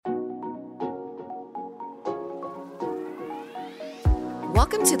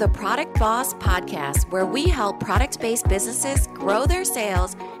Welcome to the Product Boss Podcast, where we help product-based businesses grow their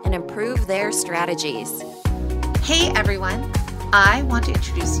sales and improve their strategies. Hey everyone, I want to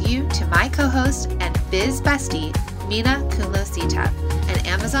introduce you to my co-host and biz bestie, Mina Kunlo-Sitep, an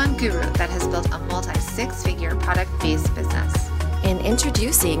Amazon guru that has built a multi-six-figure product-based business. And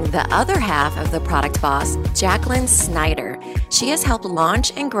introducing the other half of the Product Boss, Jacqueline Snyder. She has helped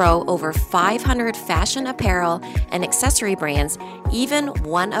launch and grow over 500 fashion apparel and accessory brands, even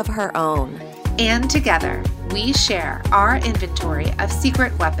one of her own. And together, we share our inventory of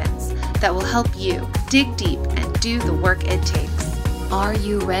secret weapons that will help you dig deep and do the work it takes. Are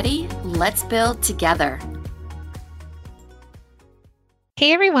you ready? Let's build together.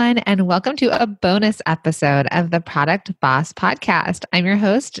 Hey everyone, and welcome to a bonus episode of the Product Boss Podcast. I'm your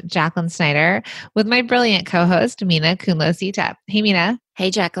host, Jacqueline Snyder, with my brilliant co-host, Mina Kunlo-Sitep. Hey Mina. Hey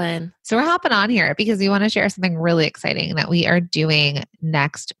Jacqueline. So we're hopping on here because we want to share something really exciting that we are doing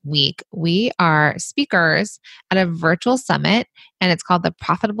next week. We are speakers at a virtual summit, and it's called the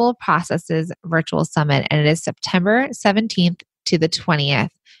Profitable Processes Virtual Summit, and it is September 17th to the 20th.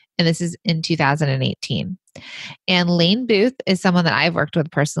 And this is in 2018. And Lane Booth is someone that I've worked with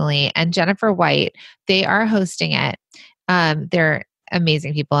personally, and Jennifer White, they are hosting it. They're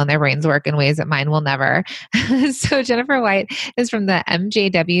amazing people, and their brains work in ways that mine will never. So Jennifer White is from the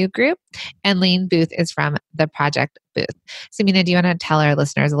MJW group, and Lane Booth is from the Project Booth. So Mina, do you want to tell our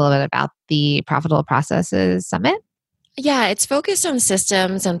listeners a little bit about the Profitable Processes Summit? Yeah, it's focused on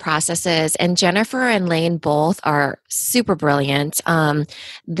systems and processes, and Jennifer and Lane both are super brilliant.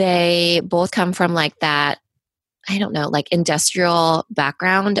 They both come from like that, I don't know, like industrial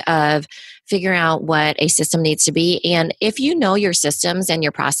background of figuring out what a system needs to be. And if you know your systems and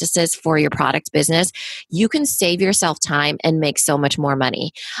your processes for your product business, you can save yourself time and make so much more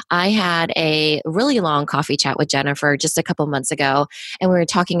money. I had a really long coffee chat with Jennifer just a couple months ago, and we were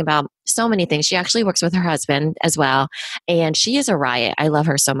talking about so many things. She actually works with her husband as well, and she is a riot. I love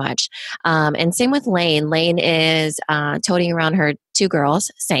her so much. And same with Lane. Lane is toting around her two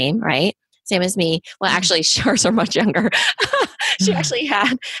girls, same, right? Same as me. Well, actually, hers are much younger. She actually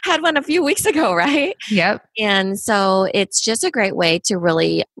had one a few weeks ago, right? Yep. And so it's just a great way to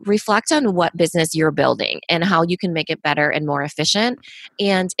really reflect on what business you're building and how you can make it better and more efficient.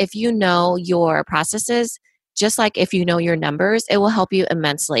 And if you know your processes, just like if you know your numbers, it will help you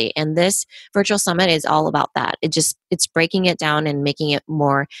immensely. And this virtual summit is all about that. It's breaking it down and making it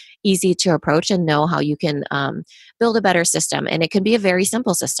more easy to approach and know how you can build a better system. And it can be a very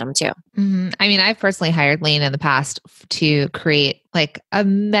simple system too. Mm-hmm. I mean, I've personally hired Lane in the past to create like a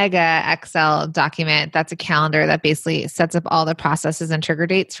mega Excel document that's a calendar that basically sets up all the processes and trigger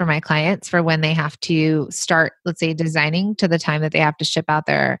dates for my clients for when they have to start, let's say, designing to the time that they have to ship out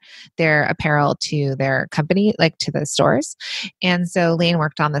their apparel to their company, like to the stores. And so Lane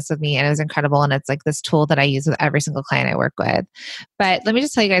worked on this with me, and it was incredible. And it's like this tool that I use with every single client I work with. But let me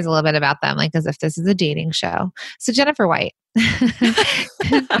just tell you guys a little bit about them, like as if this is a dating show. So Jennifer White.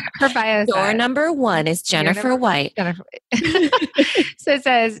 Her bio Door number one is Jennifer White. Jennifer. So it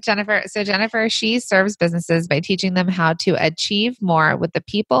says Jennifer, she serves businesses by teaching them how to achieve more with the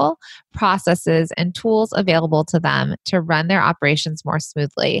people, processes, and tools available to them to run their operations more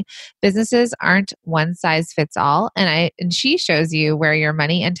smoothly. Businesses aren't one size fits all, and she shows you where your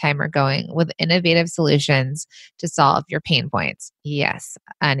money and time are going with innovative solutions to solve your pain points. Yes,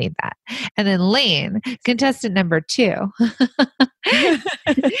 I need that. And then Lane, contestant number 2.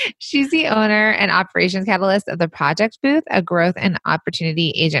 She's the owner and operations catalyst of the Project Booth, a growth and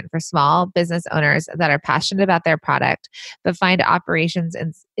opportunity agent for small business owners that are passionate about their product, but find operations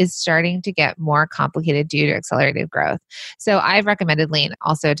is starting to get more complicated due to accelerated growth. So I've recommended Lane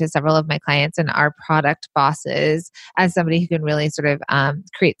also to several of my clients and our product bosses as somebody who can really sort of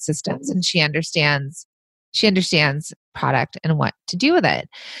create systems, and she understands product and what to do with it.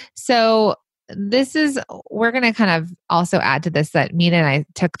 So we're going to kind of also add to this that Mina and I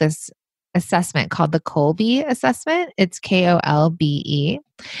took this assessment called the Kolbe assessment. It's Kolbe.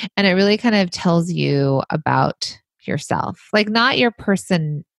 And it really kind of tells you about yourself, like not your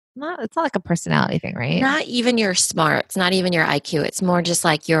person. It's not like a personality thing, right? Not even your smarts, not even your IQ. It's more just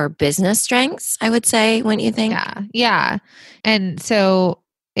like your business strengths, I would say, wouldn't you think? Yeah. And so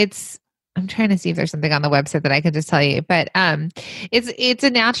I'm trying to see if there's something on the website that I could just tell you, but it's a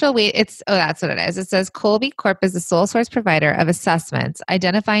natural way. That's what it is. It says Kolbe Corp is the sole source provider of assessments,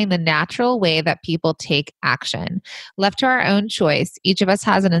 identifying the natural way that people take action. Left to our own choice, each of us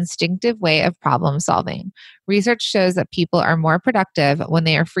has an instinctive way of problem solving. Research shows that people are more productive when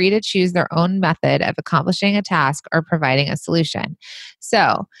they are free to choose their own method of accomplishing a task or providing a solution.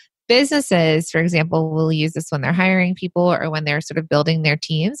 So Businesses, for example, will use this when they're hiring people or when they're sort of building their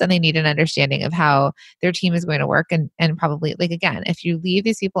teams and they need an understanding of how their team is going to work. And probably, like, again, if you leave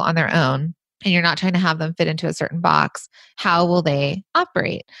these people on their own and you're not trying to have them fit into a certain box, how will they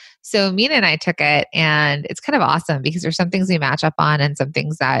operate? So Mina and I took it, and it's kind of awesome because there's some things we match up on and some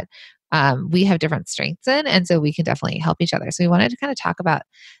things that we have different strengths in. And so we can definitely help each other. So we wanted to kind of talk about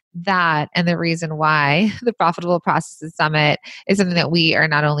that and the reason why the Profitable Processes Summit is something that we are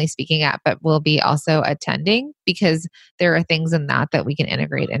not only speaking at, but will be also attending, because there are things in that we can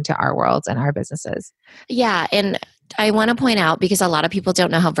integrate into our worlds and our businesses. Yeah. And I want to point out, because a lot of people don't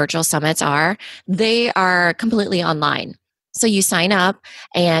know how virtual summits are, they are completely online. So you sign up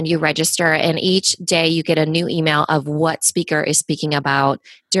and you register, and each day you get a new email of what speaker is speaking about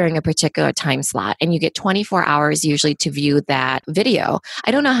during a particular time slot. And you get 24 hours usually to view that video.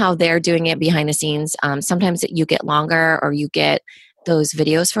 I don't know how they're doing it behind the scenes. Sometimes you get longer or you get those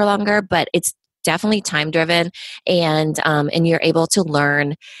videos for longer, but it's definitely time driven, and you're able to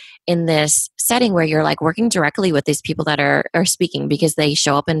learn in this setting where you're like working directly with these people that are speaking, because they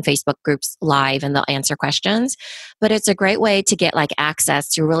show up in Facebook groups live and they'll answer questions. But it's a great way to get like access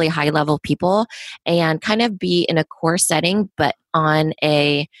to really high level people and kind of be in a core setting, but on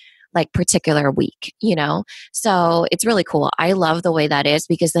a like particular week, you know? So it's really cool. I love the way that is,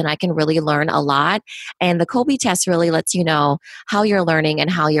 because then I can really learn a lot. And the Kolbe test really lets you know how you're learning and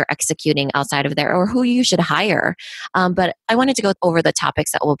how you're executing outside of there, or who you should hire. But I wanted to go over the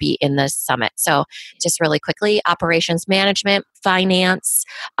topics that will be in this summit. So just really quickly: operations management, finance,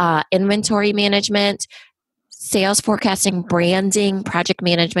 inventory management, sales forecasting, branding, project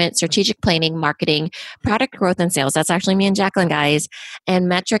management, strategic planning, marketing, product growth and sales. That's actually me and Jacqueline, guys, and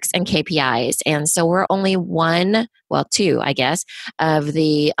metrics and KPIs. And so we're only two, I guess, of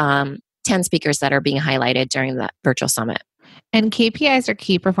the 10 speakers that are being highlighted during the virtual summit. And KPIs are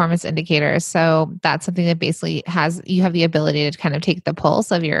key performance indicators. So that's something that basically you have the ability to kind of take the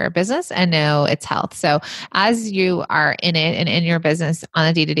pulse of your business and know its health. So as you are in it and in your business on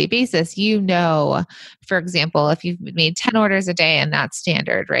a day-to-day basis, you know, for example, if you've made 10 orders a day and that's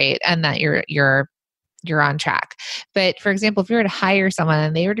standard, right? And that you're on track. But for example, if you were to hire someone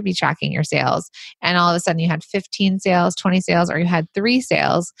and they were to be tracking your sales, and all of a sudden you had 15 sales, 20 sales, or you had 3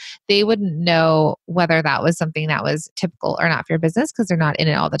 sales, they wouldn't know whether that was something that was typical or not for your business, because they're not in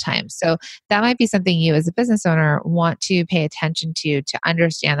it all the time. So that might be something you as a business owner want to pay attention to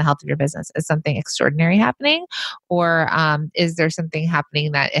understand the health of your business. Is something extraordinary happening? Or is there something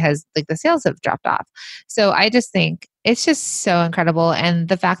happening that it has, like, the sales have dropped off? So I just think it's just so incredible. And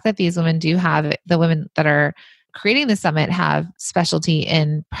the fact that these women the women that are creating the summit have specialty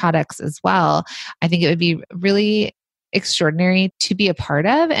in products as well, I think it would be really extraordinary to be a part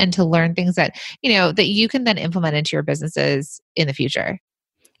of and to learn things that, you know, that you can then implement into your businesses in the future.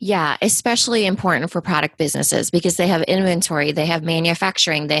 Yeah, especially important for product businesses, because they have inventory, they have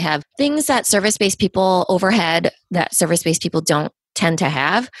manufacturing, they have things that service-based people overhead that service-based people don't tend to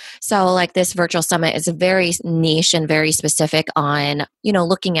have. So like this virtual summit is very niche and very specific on, you know,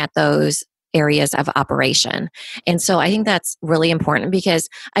 looking at those areas of operation. And so I think that's really important, because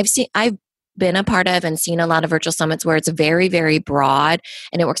I've been a part of and seen a lot of virtual summits where it's very, very broad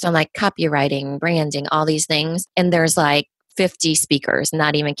and it works on like copywriting, branding, all these things. And there's like 50 speakers,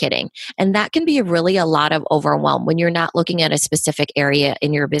 not even kidding. And that can be really a lot of overwhelm when you're not looking at a specific area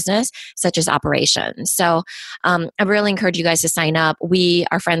in your business, such as operations. So I really encourage you guys to sign up. We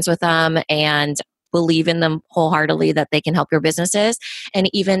are friends with them and believe in them wholeheartedly that they can help your businesses. And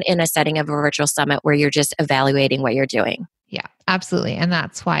even in a setting of a virtual summit where you're just evaluating what you're doing. Yeah, absolutely. And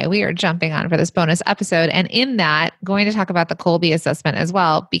that's why we are jumping on for this bonus episode. And in that, going to talk about the Kolbe assessment as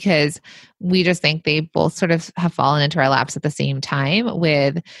well, because we just think they both sort of have fallen into our laps at the same time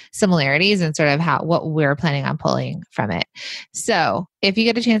with similarities and sort of what we're planning on pulling from it. So if you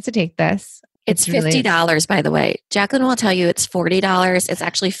get a chance to take this, it's $50, by the way. Jacqueline will tell you it's $40. It's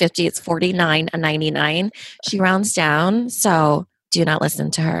actually $50. It's $49.99. She rounds down. So do not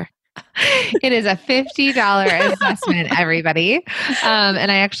listen to her. It is a $50 investment, everybody.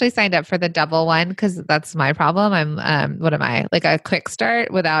 And I actually signed up for the double one because that's my problem. I'm, what am I? Like a quick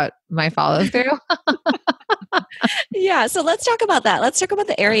start without my follow through. Yeah. So let's talk about that. Let's talk about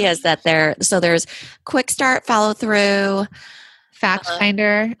the areas that there's quick start, follow through, fact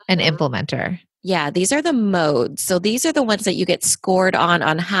finder, and implementer. Yeah, these are the modes. So these are the ones that you get scored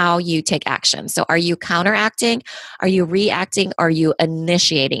on how you take action. So are you counteracting? Are you reacting? Are you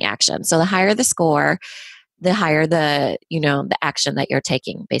initiating action? So the higher the score, the higher the action that you're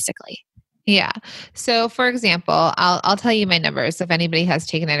taking, basically. Yeah. So for example, I'll tell you my numbers if anybody has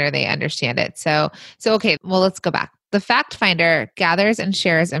taken it or they understand it. So okay, well, let's go back. The fact finder gathers and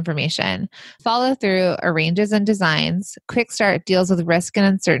shares information. Follow through arranges and designs. Quick start deals with risk and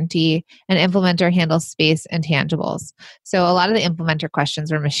uncertainty, and implementer handles space and tangibles. So a lot of the implementer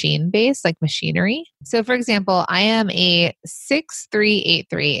questions were machine based, like machinery. So for example, I am a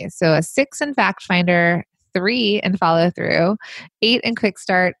 6383. So a 6 in fact finder, 3 in follow through, 8 in quick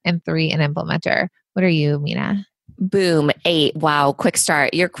start, and 3 in implementer. What are you, Mina? Boom, 8. Wow, quick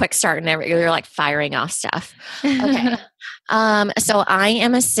start. You're quick starting you're like firing off stuff. Okay. So I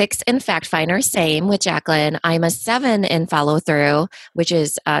am a 6 in fact finder, same with Jacqueline. I'm a 7 in follow through, which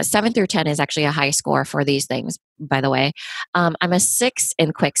is 7 through 10 is actually a high score for these things, by the way. I'm a 6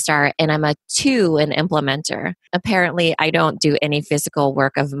 in quick start, and I'm a 2 in implementer. Apparently, I don't do any physical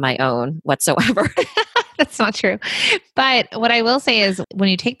work of my own whatsoever. That's not true. But what I will say is when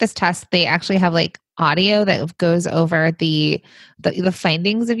you take this test, they actually have like audio that goes over the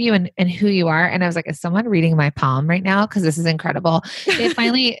findings of you and who you are. And I was like, is someone reading my palm right now? Because this is incredible.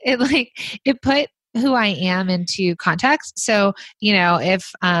 It put who I am into context. So,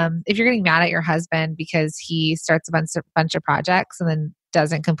 if you're getting mad at your husband because he starts a bunch of projects and then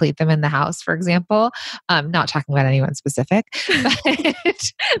doesn't complete them in the house, for example, not talking about anyone specific,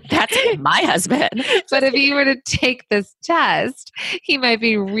 but that's my husband. But if he were to take this test, he might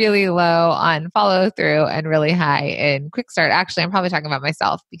be really low on follow through and really high in quick start. Actually, I'm probably talking about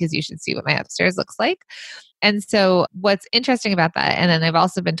myself because you should see what my upstairs looks like. And so what's interesting about that, and then I've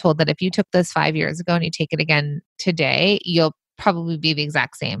also been told that if you took this 5 years ago and you take it again today, you'll probably be the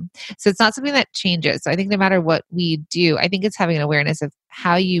exact same. So it's not something that changes. So I think no matter what we do, I think it's having an awareness of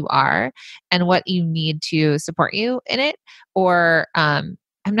how you are and what you need to support you in it. Or I'm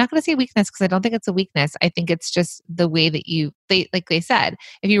not going to say weakness because I don't think it's a weakness. I think it's just the way that like they said,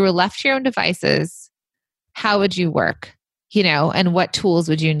 if you were left to your own devices, how would you work? And what tools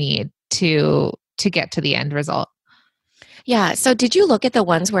would you need to get to the end result? Yeah. So did you look at the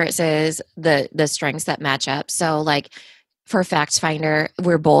ones where it says the strengths that match up? So like for Facts Finder,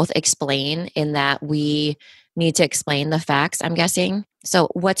 we're both explain in that we need to explain the facts, I'm guessing. So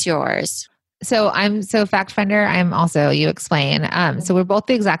what's yours? So Fact Finder, I'm also you explain. So we're both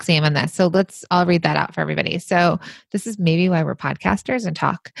the exact same on this. So I'll read that out for everybody. So this is maybe why we're podcasters and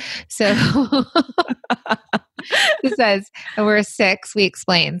talk. So it says we're a 6, we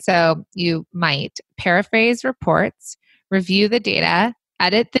explain. So you might paraphrase reports, review the data,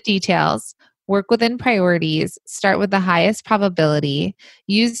 edit the details, work within priorities, start with the highest probability,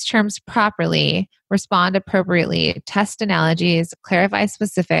 use terms properly, respond appropriately, test analogies, clarify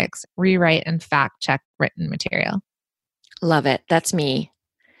specifics, rewrite and fact check written material. Love it. That's me.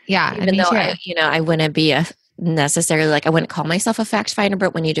 Yeah. Even though I wouldn't be necessarily I wouldn't call myself a fact finder,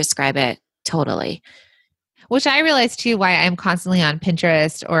 but when you describe it, totally. Which I realized too, why I'm constantly on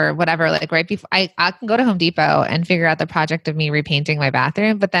Pinterest or whatever, like right before I can go to Home Depot and figure out the project of me repainting my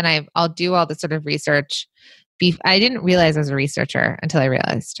bathroom, but then I'll do all the sort of research. I didn't realize I was a researcher until I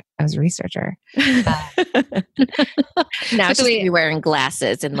realized I was a researcher. Now she's be wearing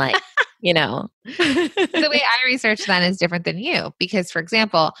glasses and the way I research then is different than you. Because for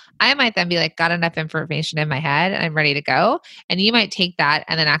example, I might then be like, got enough information in my head and I'm ready to go. And you might take that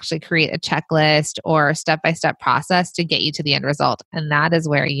and then actually create a checklist or step-by-step process to get you to the end result. And that is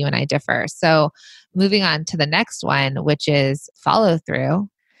where you and I differ. So moving on to the next one, which is follow through.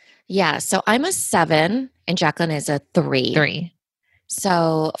 Yeah. So I'm a 7 and Jacqueline is a 3. 3.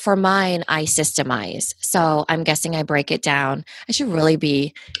 So for mine, I systemize. So I'm guessing I break it down. I should really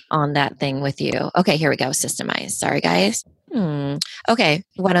be on that thing with you. Okay, here we go. Systemize. Sorry, guys. Okay.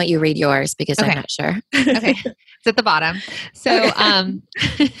 Why don't you read yours because I'm not sure. Okay. It's at the bottom. So,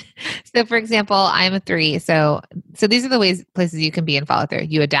 so for example, I'm a 3. So these are the places you can be in follow through.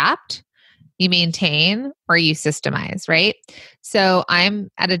 You adapt, you maintain, or you systemize, right? So I'm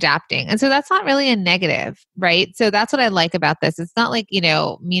at adapting. And so that's not really a negative, right? So that's what I like about this. It's not like,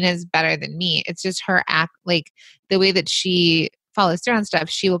 Mina's better than me. It's just her act, like the way that she follows through on stuff,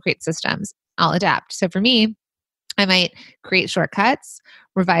 she will create systems. I'll adapt. So for me, I might create shortcuts,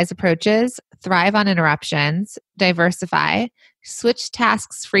 revise approaches, thrive on interruptions, diversify, switch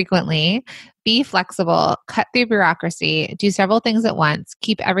tasks frequently, be flexible, cut through bureaucracy, do several things at once,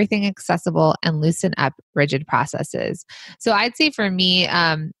 keep everything accessible, and loosen up rigid processes. So I'd say for me,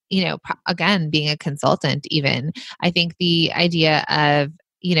 again, being a consultant even, I think the idea of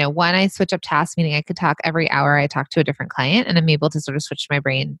when I switch up tasks, meaning I could talk every hour, I talk to a different client and I'm able to sort of switch my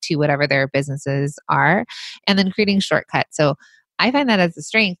brain to whatever their businesses are, and then creating shortcuts. So I find that as a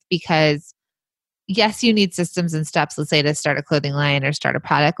strength because yes, you need systems and steps, let's say to start a clothing line or start a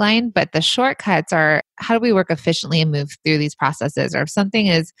product line, but the shortcuts are how do we work efficiently and move through these processes? Or if something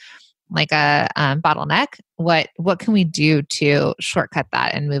is like a bottleneck, what can we do to shortcut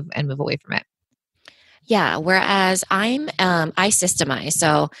that and move away from it? Yeah. Whereas I systemize.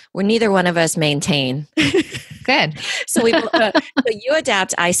 So we're neither one of us maintain. Good. So so you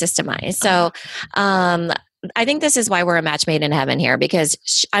adapt, I systemize. So, I think this is why we're a match made in heaven here, because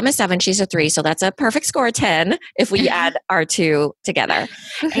I'm a 7, she's a 3. So that's a perfect score of 10 if we add our two together.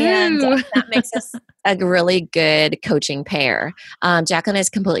 And that makes us a really good coaching pair. Jacqueline is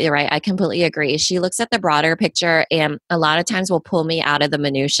completely right. I completely agree. She looks at the broader picture and a lot of times will pull me out of the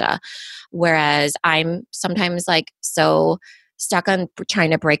minutia. Whereas I'm sometimes like so stuck on trying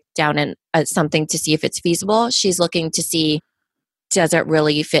to break down something to see if it's feasible. She's looking to see, does it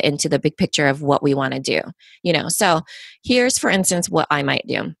really fit into the big picture of what we want to do? So here's, for instance, what I might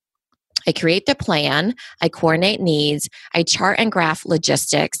do. I create the plan, I coordinate needs, I chart and graph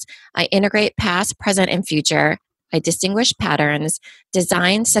logistics, I integrate past, present, and future, I distinguish patterns,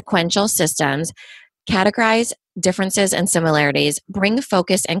 design sequential systems, categorize differences and similarities, bring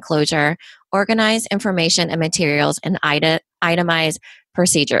focus and closure, organize information and materials, and itemize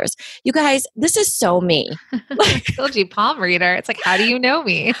procedures. You guys, this is so me. I told you, palm reader. It's like, how do you know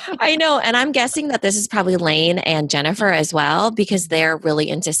me? I know. And I'm guessing that this is probably Lane and Jennifer as well, because they're really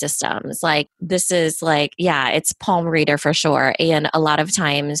into systems. Like, this is like, yeah, it's palm reader for sure. And a lot of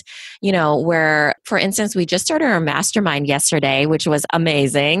times, where, for instance, we just started our mastermind yesterday, which was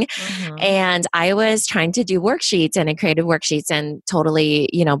amazing. Mm-hmm. And I was trying to do worksheets and creative worksheets and totally,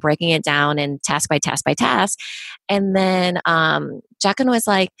 breaking it down and task by task by task. And then Jacqueline was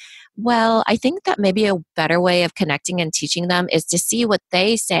like, well, I think that maybe a better way of connecting and teaching them is to see what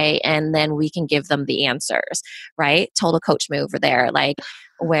they say and then we can give them the answers, right? Total coach move over there, like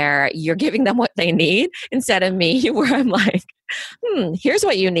where you're giving them what they need instead of me where I'm like, here's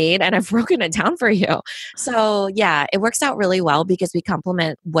what you need and I've broken it down for you. So yeah, it works out really well because we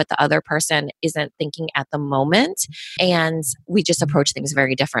complement what the other person isn't thinking at the moment and we just approach things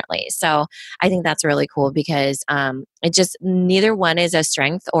very differently. So I think that's really cool because it just, neither one is a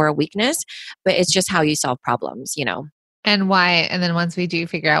strength or a weakness, but it's just how you solve problems, And why, and then once we do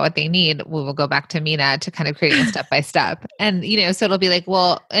figure out what they need, we will go back to Mina to kind of create a step by step. And, so it'll be like,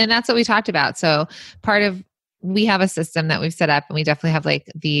 well, and that's what we talked about. So we have a system that we've set up and we definitely have like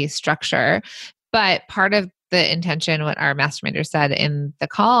the structure, but part of the intention, what our masterminder said in the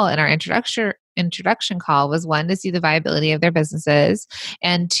call, in our introduction call, was one, to see the viability of their businesses,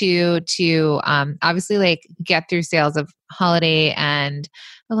 and two, to obviously like get through sales of holiday, and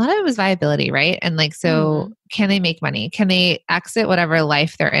a lot of it was viability, right? And like, so can they make money? Can they exit whatever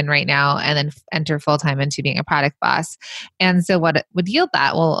life they're in right now and then enter full-time into being a product boss? And so what would yield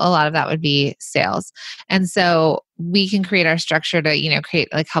that? Well, a lot of that would be sales. And so we can create our structure to,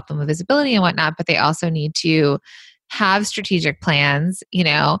 create, like, help them with visibility and whatnot, but they also need to have strategic plans,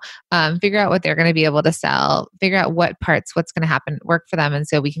 figure out what they're going to be able to sell, figure out what's going to happen, work for them. And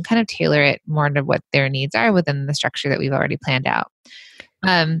so we can kind of tailor it more to what their needs are within the structure that we've already planned out.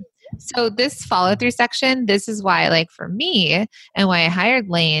 So this follow through section, this is why, like, for me and why I hired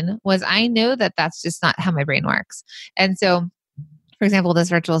Lane, was I know that that's just not how my brain works. And so, for example, this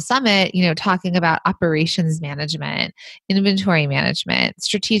virtual summit, talking about operations management, inventory management,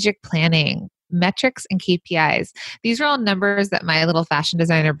 strategic planning, metrics, and KPIs. These are all numbers that my little fashion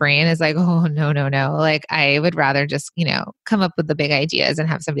designer brain is like, oh, no. Like, I would rather just, come up with the big ideas and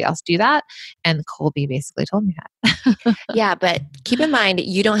have somebody else do that. And Colby basically told me that. Yeah, but keep in mind,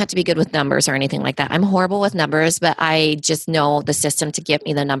 you don't have to be good with numbers or anything like that. I'm horrible with numbers, but I just know the system to give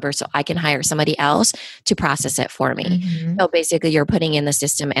me the numbers so I can hire somebody else to process it for me. Mm-hmm. So basically, you're putting in the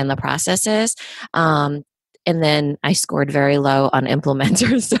system and the processes. And then I scored very low on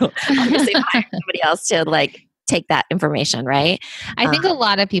implementers. So obviously hire somebody else to like take that information, right? I think a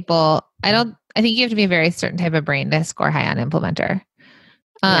lot of people, I think you have to be a very certain type of brain to score high on implementer.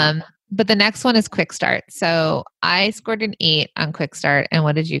 But the next one is Quick Start. So I scored an 8 on Quick Start. And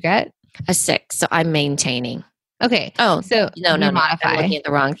what did you get? A 6. So I'm maintaining. Okay. Oh, so no, modify. I'm looking at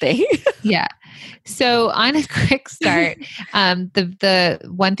the wrong thing. Yeah. So on a Quick Start, the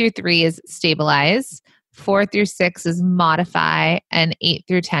 1 through 3 is stabilize, 4 through 6 is modify, and 8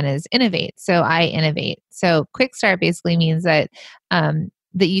 through 10 is innovate. So I innovate. So Quick Start basically means that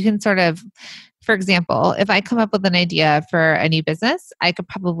that you can sort of, for example, if I come up with an idea for a new business, I could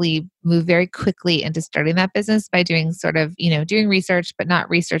probably move very quickly into starting that business by doing sort of, doing research, but not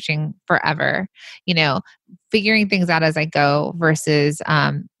researching forever, figuring things out as I go versus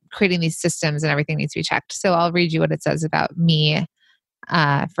creating these systems and everything needs to be checked. So I'll read you what it says about me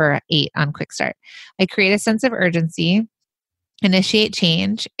for 8 on Quick Start. I create a sense of urgency. initiate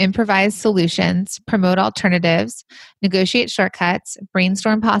change, improvise solutions, promote alternatives, negotiate shortcuts,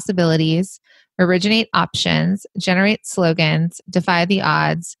 brainstorm possibilities, originate options, generate slogans, defy the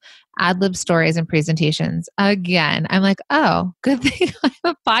odds, ad lib stories and presentations. Again, I'm like, oh, good thing I'm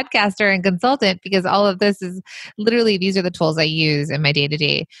a podcaster and consultant, because all of this is literally, these are the tools I use in my day to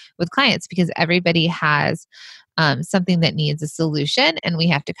day with clients, because everybody has something that needs a solution, and we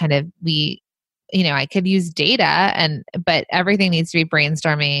have to I could use data but everything needs to be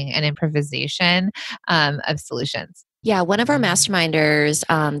brainstorming and improvisation of solutions. Yeah, one of our masterminders,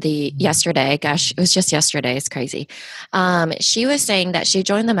 yesterday, gosh, it was just yesterday, it's crazy. She was saying that she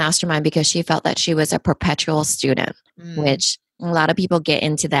joined the mastermind because she felt that she was a perpetual student, which a lot of people get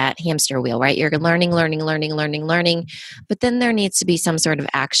into that hamster wheel, right? You're learning, but then there needs to be some sort of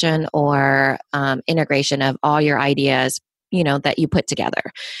action or integration of all your ideas, that you put together.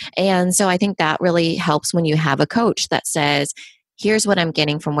 And so I think that really helps when you have a coach that says, here's what I'm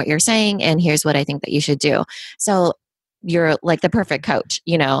getting from what you're saying, and here's what I think that you should do. So you're like the perfect coach,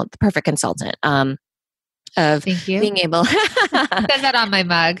 the perfect consultant of Thank you. being able. Said that on my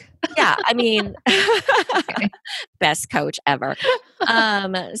mug. Yeah, I mean, best coach ever.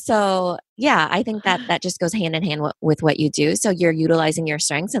 So yeah, I think that just goes hand in hand with what you do. So you're utilizing your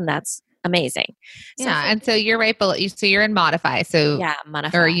strengths, and that's amazing. So and so you're right below. So you're in Modify. So yeah,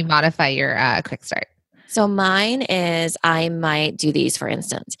 Modify. Or you modify your Quick Start. So mine is, I might do these, for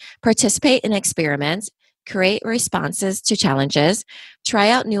instance: participate in experiments, create responses to challenges, try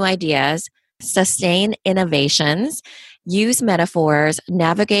out new ideas, sustain innovations, use metaphors,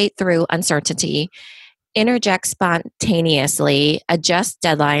 navigate through uncertainty, interject spontaneously, adjust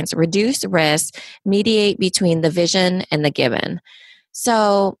deadlines, reduce risk, mediate between the vision and the given.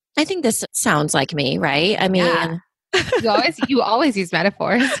 So I think this sounds like me, right? I mean, yeah. You always use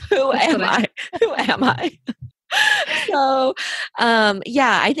metaphors. Who am I? So,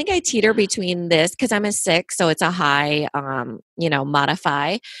 I think I teeter between this because I'm a 6, so it's a high,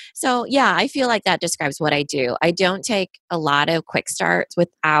 Modify. So yeah, I feel like that describes what I do. I don't take a lot of quick starts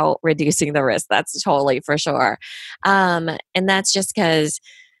without reducing the risk. That's totally for sure. And that's just because,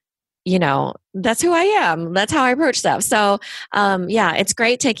 that's who I am. That's how I approach stuff. So, it's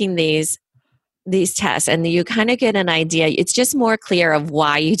great taking these tests, and you kind of get an idea. It's just more clear of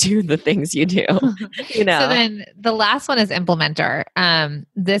why you do the things you do. So then the last one is implementer.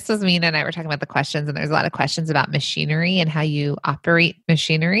 This was Mina and I were talking about the questions, and there's a lot of questions about machinery and how you operate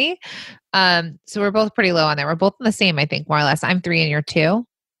machinery. So we're both pretty low on there. We're both in the same, I think, more or less. I'm 3 and you're 2.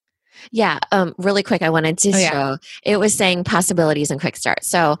 Yeah. Really quick, I wanted to show, it was saying possibilities and quick start.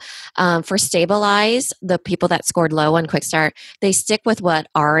 So for stabilize, the people that scored low on quick start, they stick with what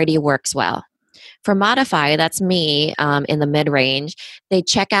already works well. For modify, that's me in the mid-range, they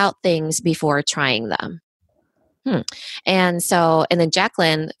check out things before trying them. And then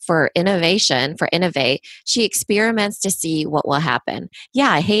Jacqueline, for innovate, she experiments to see what will happen.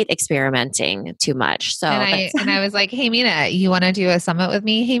 Yeah, I hate experimenting too much. So and I was like, hey, Mina, you want to do a summit with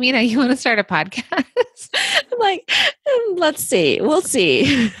me? Hey, Mina, you want to start a podcast? I'm like, let's see. We'll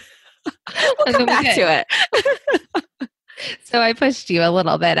see. We'll come back to it. So I pushed you a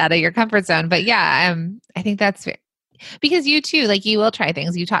little bit out of your comfort zone. But yeah, I think that's fair. Because you too, like, you will try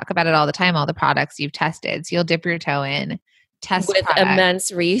things. You talk about it all the time, all the products you've tested. So you'll dip your toe in, test with product.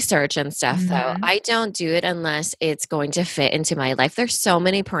 Immense research and stuff, though. I don't do it unless it's going to fit into my life. There's so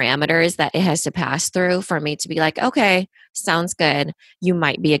many parameters that it has to pass through for me to be like, okay, sounds good. You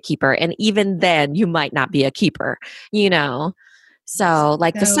might be a keeper. And even then, you might not be a keeper, So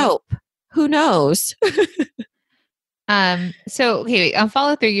like the soap, who knows? Okay, on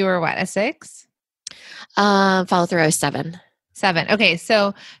follow through, you were what, a 6? Follow through, 7. 7. Okay.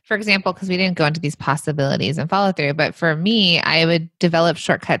 So for example, because we didn't go into these possibilities and follow through, but for me, I would develop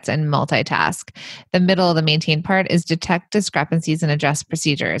shortcuts and multitask. The middle of the maintain part is detect discrepancies and adjust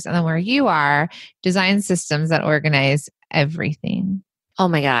procedures. And then where you are, design systems that organize everything. Oh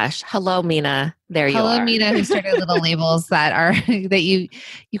my gosh. Hello, Mina. There you are. Hello, Mina, who started little labels that you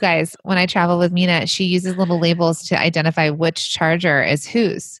guys, when I travel with Mina, she uses little labels to identify which charger is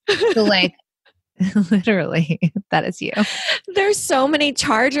whose. So like, literally, that is you. There's so many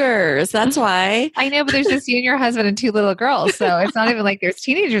chargers. That's why. I know, but there's just you and your husband and 2 little girls. So it's not even like there's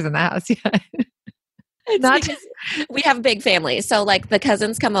teenagers in the house yet. We have big families. So like the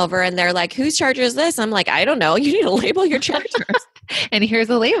cousins come over and they're like, whose charger is this? I'm like, I don't know. You need to label your chargers. And here's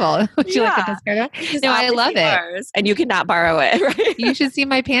a label. Would you like to discard it? No, I love it. And you cannot borrow it, right? You should see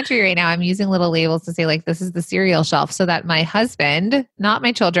my pantry right now. I'm using little labels to say like, this is the cereal shelf so that my husband, not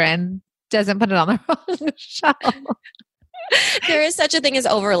my children, doesn't put it on the wrong shelf. There is such a thing as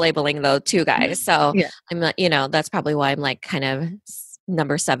over labeling though, too, guys. So Yeah. I'm not, that's probably why I'm like kind of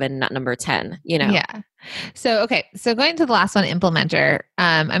number 7, not number 10, Yeah. So, okay. So going to the last one, implementer,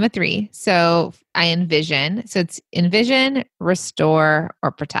 I'm a 3. So I envision. So it's envision, restore,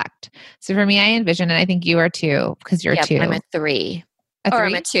 or protect. So for me, I envision, and I think you are too, because you're Yep, 2. I'm a 3. A Or 3?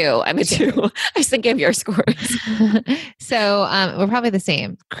 I'm a 2. I'm a 2. I was thinking of your scores. So we're probably the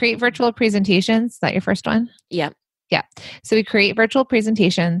same. Create virtual presentations. Is that your first one? Yep. Yeah. So we create virtual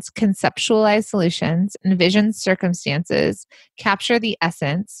presentations, conceptualize solutions, envision circumstances, capture the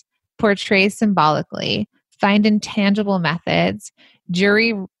essence, portray symbolically, find intangible methods,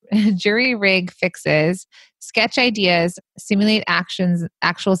 jury rig fixes, sketch ideas, simulate actions,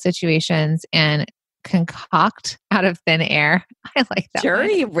 actual situations, and concoct out of thin air. I like that.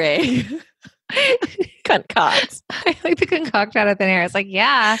 Jury rig. Concoct. I like the concoct out of thin air. It's like,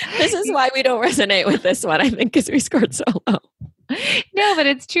 yeah. This is why we don't resonate with this one, I think, because we scored so low. No, but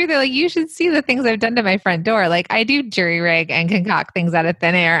it's true that like you should see the things I've done to my front door. Like I do jury rig and concoct things out of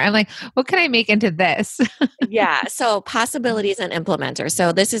thin air. I'm like, what can I make into this? Yeah. So possibilities and implementers.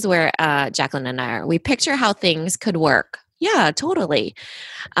 So this is where Jacqueline and I are. We picture how things could work. Yeah, totally.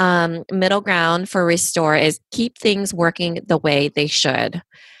 Middle ground for restore is keep things working the way they should.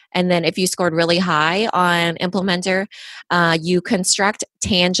 And then if you scored really high on implementer, you construct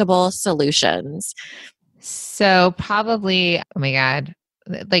tangible solutions. So probably, oh my God,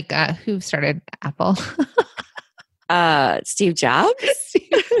 like who started Apple? Steve Jobs?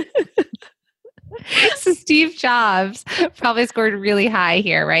 So Steve Jobs probably scored really high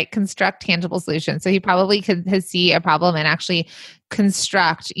here, right? Construct tangible solutions. So he probably could see a problem and actually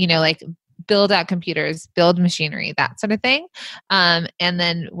construct, like build out computers, build machinery, that sort of thing. And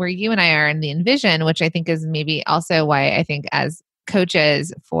then where you and I are in the envision, which I think is maybe also why I think as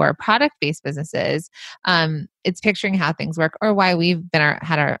coaches for product-based businesses, it's picturing how things work, or why we've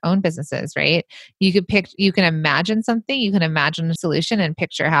had our own businesses, right? You can imagine something, you can imagine a solution and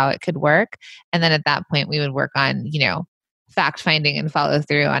picture how it could work. And then at that point we would work on, fact finding and follow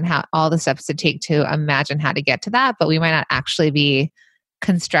through on how all the steps to take to imagine how to get to that. But we might not actually be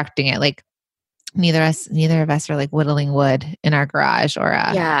constructing it. Like neither of us are like whittling wood in our garage or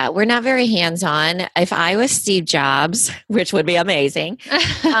yeah, we're not very hands-on. If I was Steve Jobs, which would be amazing,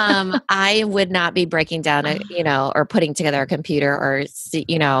 I would not be breaking down or putting together a computer or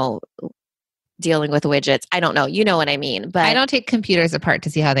dealing with widgets. I don't know. You know what I mean? But I don't take computers apart to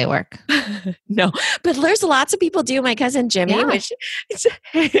see how they work. No, but there's lots of people do. My cousin Jimmy, which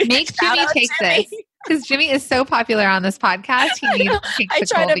make Jimmy take this. Because Jimmy is so popular on this podcast. I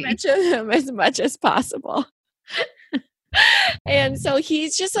try to mention him as much as possible. And so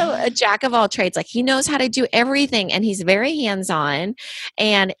he's just a jack of all trades. Like he knows how to do everything and he's very hands-on.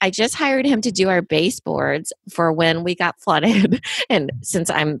 And I just hired him to do our baseboards for when we got flooded. And since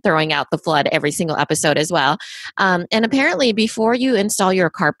I'm throwing out the flood every single episode as well. And apparently before you install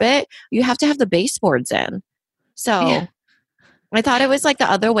your carpet, you have to have the baseboards in. So I thought it was like the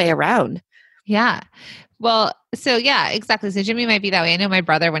other way around. Yeah. Well, so yeah, exactly. So Jimmy might be that way. I know my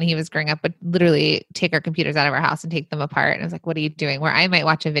brother, when he was growing up, would literally take our computers out of our house and take them apart. And I was like, what are you doing? Where I might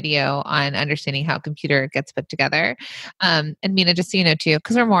watch a video on understanding how a computer gets put together. And Mina, just so you know too,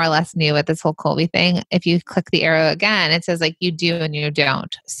 because we're more or less new at this whole Kolbe thing, if you click the arrow again, it says like you do and you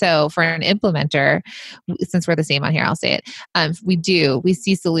don't. So for an implementer, since we're the same on here, I'll say it. We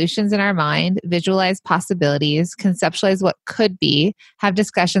see solutions in our mind, visualize possibilities, conceptualize what could be, have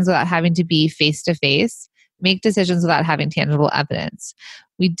discussions without having to be face to face, make decisions without having tangible evidence.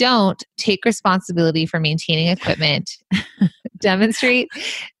 We don't take responsibility for maintaining equipment, demonstrate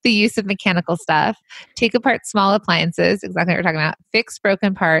the use of mechanical stuff, take apart small appliances, exactly what we're talking about, fix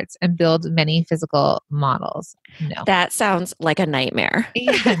broken parts, and build many physical models. No. That sounds like a nightmare.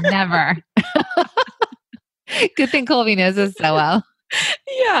 Yeah, never. Good thing Kolbe knows this so well.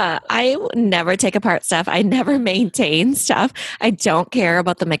 Yeah, I never take apart stuff. I never maintain stuff. I don't care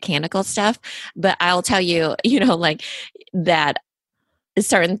about the mechanical stuff, but I'll tell you, like that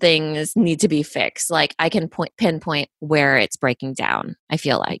certain things need to be fixed. Like I can pinpoint where it's breaking down, I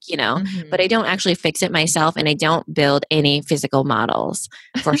feel like, but I don't actually fix it myself and I don't build any physical models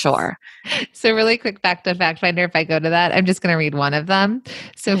for sure. So really quick back to Fact Finder, if I go to that, I'm just going to read one of them.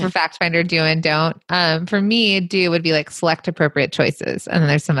 So for Fact Finder, do and don't. For me, do would be like select appropriate choices. And then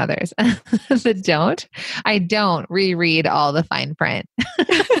there's some others. The don't, I don't reread all the fine print.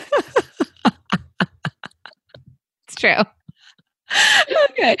 It's true.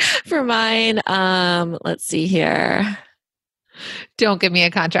 Okay. For mine, let's see here. Don't give me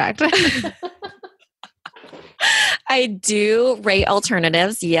a contract. I do rate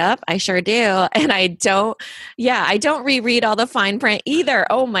alternatives. Yep, I sure do. And I don't reread all the fine print either.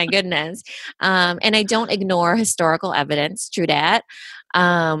 Oh my goodness. And I don't ignore historical evidence. True that.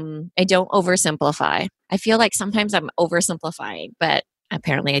 I don't oversimplify. I feel like sometimes I'm oversimplifying, but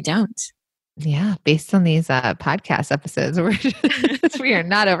apparently I don't. Yeah, based on these podcast episodes, we are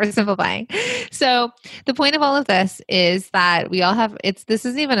not oversimplifying. So the point of all of this is that we all have this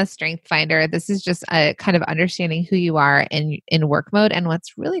isn't even a strength finder. This is just a kind of understanding who you are in work mode. And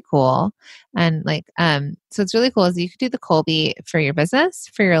what's really cool, and so it's really cool is you could do the Kolbe for your business,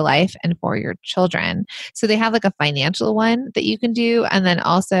 for your life, and for your children. So they have like a financial one that you can do. And then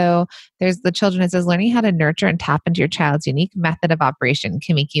also there's the children. It says learning how to nurture and tap into your child's unique method of operation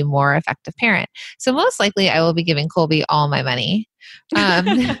can make you more effective parent. So most likely I will be giving Kolbe all my money.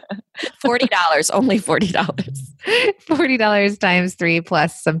 $40, only $40. $40 times 3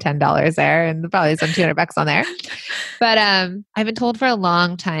 plus some $10 there, and probably some $200 on there. But I've been told for a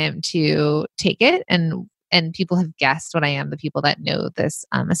long time to take it, and people have guessed what I am, the people that know this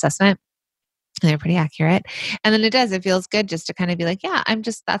assessment. And they're pretty accurate. And then it feels good just to kind of be like, yeah,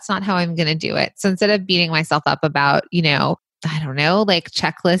 that's not how I'm going to do it. So instead of beating myself up about, I don't know, like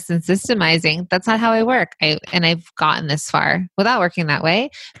checklists and systemizing, that's not how I work. I've gotten this far without working that way,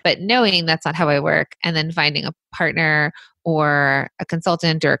 but knowing that's not how I work, and then finding a partner or a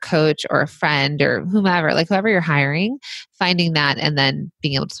consultant or a coach or a friend or whomever, like whoever you're hiring, finding that and then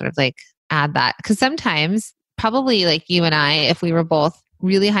being able to sort of like add that. Because sometimes probably like you and I, if we were both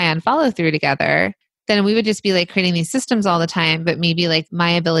really high on follow through together, then we would just be like creating these systems all the time. But maybe like my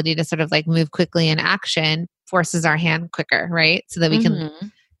ability to sort of like move quickly in action forces our hand quicker, right? So that we can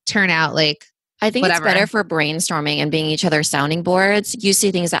turn out like I think whatever. It's better for brainstorming and being each other's sounding boards. You see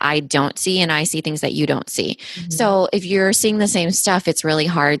things that I don't see, and I see things that you don't see. Mm-hmm. So if you're seeing the same stuff, it's really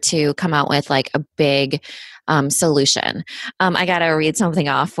hard to come out with like a big solution. I got to read something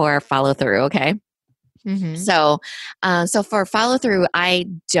off for follow through. Okay. Mm-hmm. So for follow through, I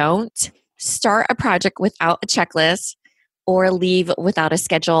don't start a project without a checklist or leave without a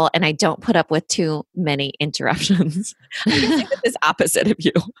schedule, and I don't put up with too many interruptions. I guess it's opposite of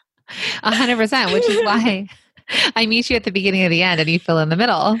you. 100%, which is why I meet you at the beginning of the end and you fill in the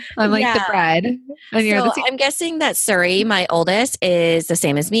middle. I'm like the bread. And you're I'm guessing that Suri, my oldest, is the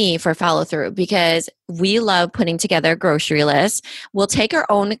same as me for follow through because we love putting together grocery lists. We'll take our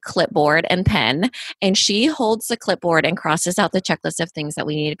own clipboard and pen, and she holds the clipboard and crosses out the checklist of things that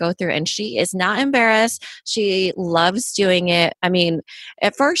we need to go through. And she is not embarrassed. She loves doing it. I mean,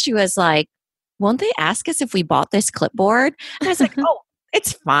 at first she was like, won't they ask us if we bought this clipboard? And I was like, oh,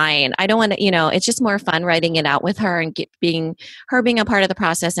 it's fine. I don't want to, it's just more fun writing it out with her and being a part of the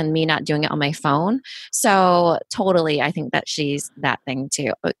process and me not doing it on my phone. So totally, I think that she's that thing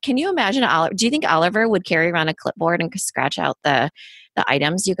too. Can you imagine, do you think Oliver would carry around a clipboard and scratch out the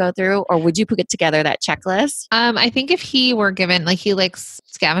items you go through, or would you put together that checklist? I think if he were given, like he likes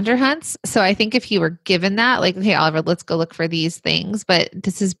scavenger hunts. So I think if he were given that, like, hey, Oliver, let's go look for these things. But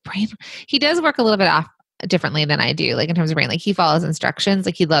this is brain. He does work a little bit off differently than I do, like in terms of brain. Like he follows instructions,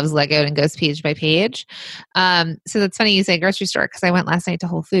 like he loves Lego and goes page by page. So that's funny you say grocery store, because I went last night to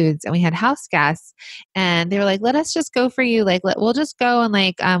Whole Foods and we had house guests and they were like, let us just go for you. Like, we'll just go and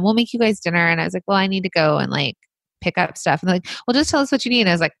like, we'll make you guys dinner. And I was like, well, I need to go and like pick up stuff. And they're like, well, just tell us what you need. And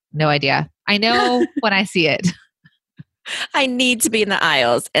I was like, no idea. I know when I see it. I need to be in the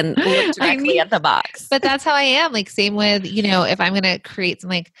aisles and look directly at the box. But that's how I am. Like same with, if I'm going to create some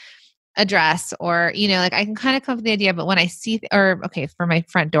like a dress or, like I can kind of come up with the idea, but when I see, for my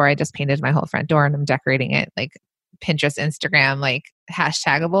front door, I just painted my whole front door and I'm decorating it like Pinterest, Instagram, like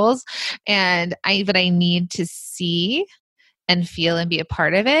hashtagables. But I need to see and feel and be a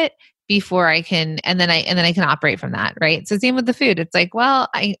part of it before I can, and then I can operate from that. Right. So same with the food. It's like, well,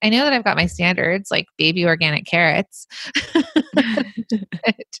 I know that I've got my standards, like baby organic carrots.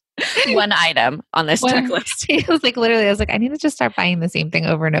 One item on this checklist. It was like, literally, I was like, I need to just start buying the same thing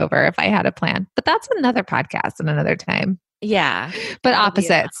over and over if I had a plan, but that's another podcast and another time. Yeah. But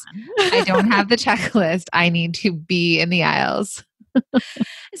opposites. I don't have the checklist. I need to be in the aisles.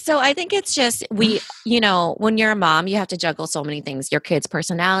 So I think it's just when you're a mom, you have to juggle so many things: your kids'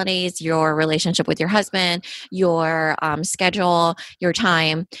 personalities, your relationship with your husband, your schedule, your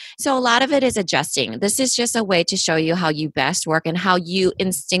time. So a lot of it is adjusting. This is just a way to show you how you best work and how you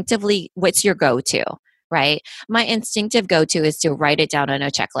instinctively, what's your go-to, right? My instinctive go-to is to write it down on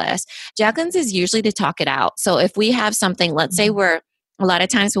a checklist. Jacqueline's is usually to talk it out. So if we have something, let's say a lot of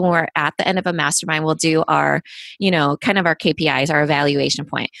times when we're at the end of a mastermind, we'll do our, kind of our KPIs, our evaluation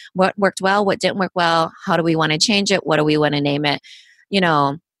point. What worked well? What didn't work well? How do we want to change it? What do we want to name it?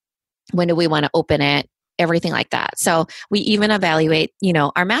 When do we want to open it? everything like that. So we even evaluate,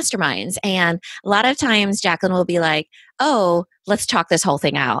 our masterminds. And a lot of times Jacqueline will be like, oh, let's talk this whole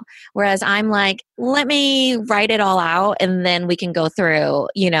thing out. Whereas I'm like, let me write it all out and then we can go through,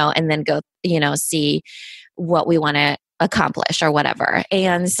 and then go, see what we want to accomplish or whatever.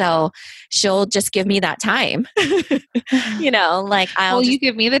 And so she'll just give me that time, you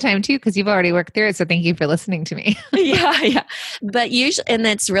give me the time too, because you've already worked through it. So thank you for listening to me. Yeah. But usually, and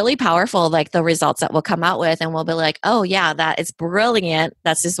it's really powerful, like the results that we'll come out with, and we'll be like, oh yeah, that is brilliant.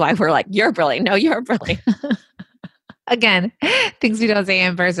 That's just why we're like, you're brilliant. No, you're brilliant. Again, things we don't say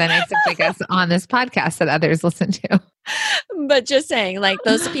in person, except I guess on this podcast that others listen to. But just saying, like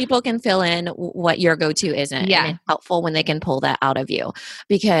those people can fill in what your go-to isn't. Yeah. And it's helpful when they can pull that out of you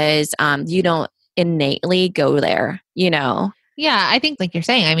because you don't innately go there, Yeah, I think like you're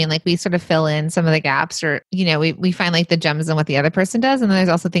saying, I mean, like we sort of fill in some of the gaps or, we find like the gems in what the other person does. And then there's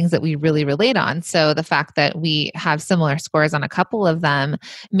also things that we really relate on. So the fact that we have similar scores on a couple of them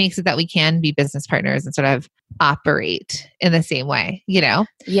makes it that we can be business partners and sort of operate in the same way,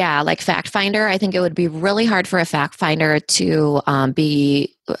 Yeah, like Fact Finder. I think it would be really hard for a Fact Finder to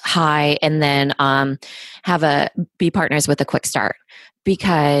be high and then be partners with a Quick Start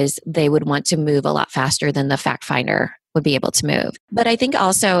because they would want to move a lot faster than the Fact Finder would be able to move. But I think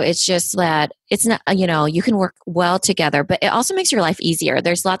also it's just that it's not, you can work well together, but it also makes your life easier.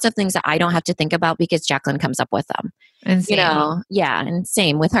 There's lots of things that I don't have to think about because Jacqueline comes up with them. And same. Yeah. And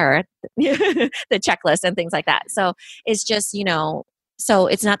same with her, the checklist and things like that. So it's just, so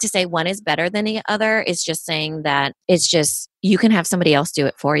it's not to say one is better than the other. It's just saying that it's just, you can have somebody else do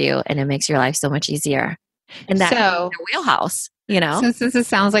it for you and it makes your life so much easier. And that's your wheelhouse. So since this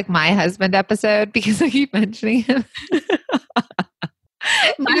sounds like my husband episode because I keep mentioning him.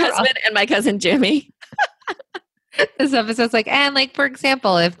 My husband and my cousin Jimmy. This episode's like, and like, for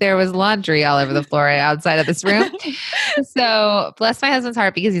example, if there was laundry all over the floor outside of this room. So bless my husband's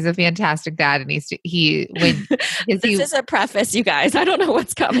heart because he's a fantastic dad and this is a preface, you guys. I don't know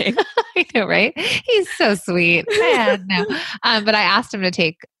what's coming. I know, right? He's so sweet. No. But I asked him to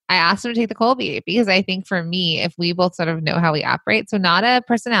take the Kolbe because I think for me, if we both sort of know how we operate, so not a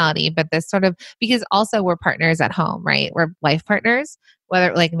personality, but this sort of, because also we're partners at home, right? We're life partners,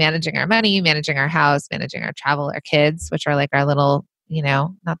 whether like managing our money, managing our house, managing our travel, our kids, which are like our little,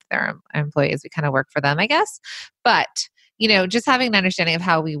 not that they're our employees, we kind of work for them, I guess. But, just having an understanding of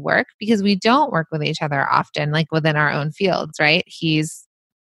how we work because we don't work with each other often, like within our own fields, right? He's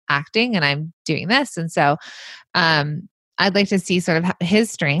acting and I'm doing this. And so, I'd like to see sort of his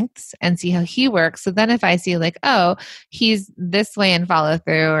strengths and see how he works. So then if I see like, oh, he's this way in follow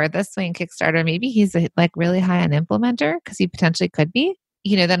through or this way in Kickstarter, maybe he's like really high on implementer because he potentially could be,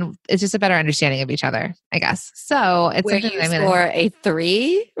 then it's just a better understanding of each other, I guess. So it's where you score a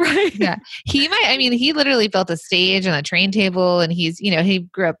 3, right? Yeah. He literally built a stage and a train table and he's, he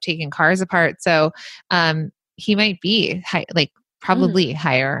grew up taking cars apart. So he might be probably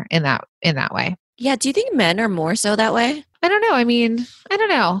higher in that way. Yeah. Do you think men are more so that way? I don't know. I don't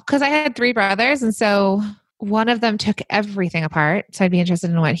know. Because I had 3 brothers. And so one of them took everything apart. So I'd be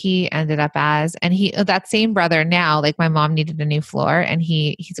interested in what he ended up as. And that same brother now, like my mom needed a new floor and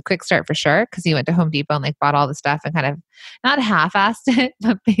he's a Quick Start for sure. Because he went to Home Depot and like bought all the stuff and kind of not half-assed it,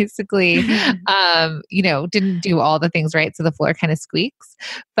 but basically, didn't do all the things right. So the floor kind of squeaks.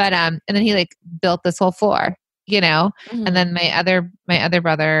 But, and then he like built this whole floor. And then my other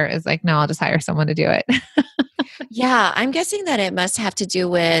brother is like, no, I'll just hire someone to do it. Yeah, I'm guessing that it must have to do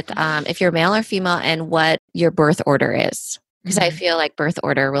with if you're male or female and what your birth order is. Because I feel like birth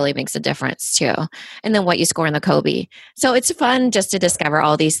order really makes a difference too. And then what you score in the Kolbe. So it's fun just to discover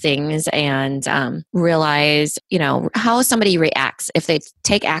all these things and realize, how somebody reacts. If they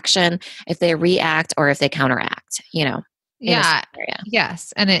take action, if they react, or if they counteract, Yeah.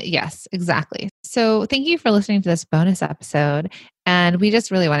 Yes. Yes, exactly. So thank you for listening to this bonus episode. And we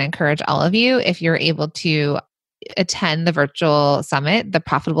just really want to encourage all of you, if you're able to attend the virtual summit, the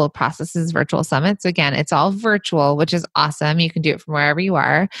Profitable Processes Virtual Summit. So again, it's all virtual, which is awesome. You can do it from wherever you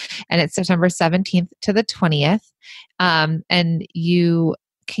are. And it's September 17th to the 20th. And you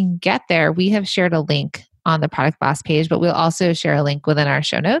can get there. We have shared a link on the Product Boss page, but we'll also share a link within our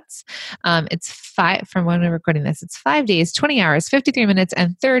show notes. It's from when we're recording this, it's 5 days, 20 hours, 53 minutes,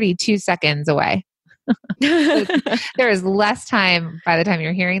 and 32 seconds away. There is less time by the time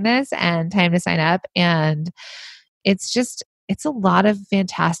you're hearing this and time to sign up. And it's a lot of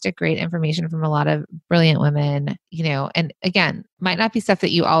fantastic, great information from a lot of brilliant women, and again, might not be stuff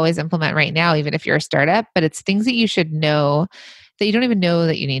that you always implement right now, even if you're a startup, but it's things that you should know that you don't even know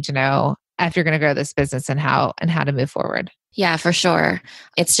that you need to know if you're going to grow this business and how to move forward. Yeah, for sure.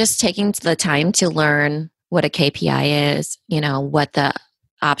 It's just taking the time to learn what a KPI is, what the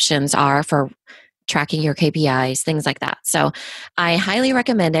options are for tracking your KPIs, things like that. So I highly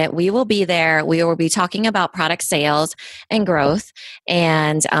recommend it. We will be there. We will be talking about product sales and growth.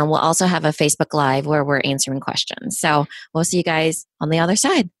 And we'll also have a Facebook Live where we're answering questions. So we'll see you guys on the other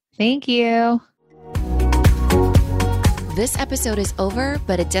side. Thank you. This episode is over,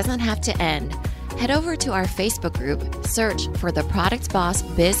 but it doesn't have to end. Head over to our Facebook group, search for the Product Boss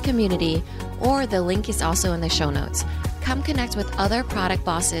Biz Community, or the link is also in the show notes. Come connect with other product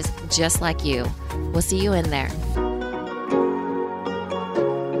bosses just like you. We'll see you in there.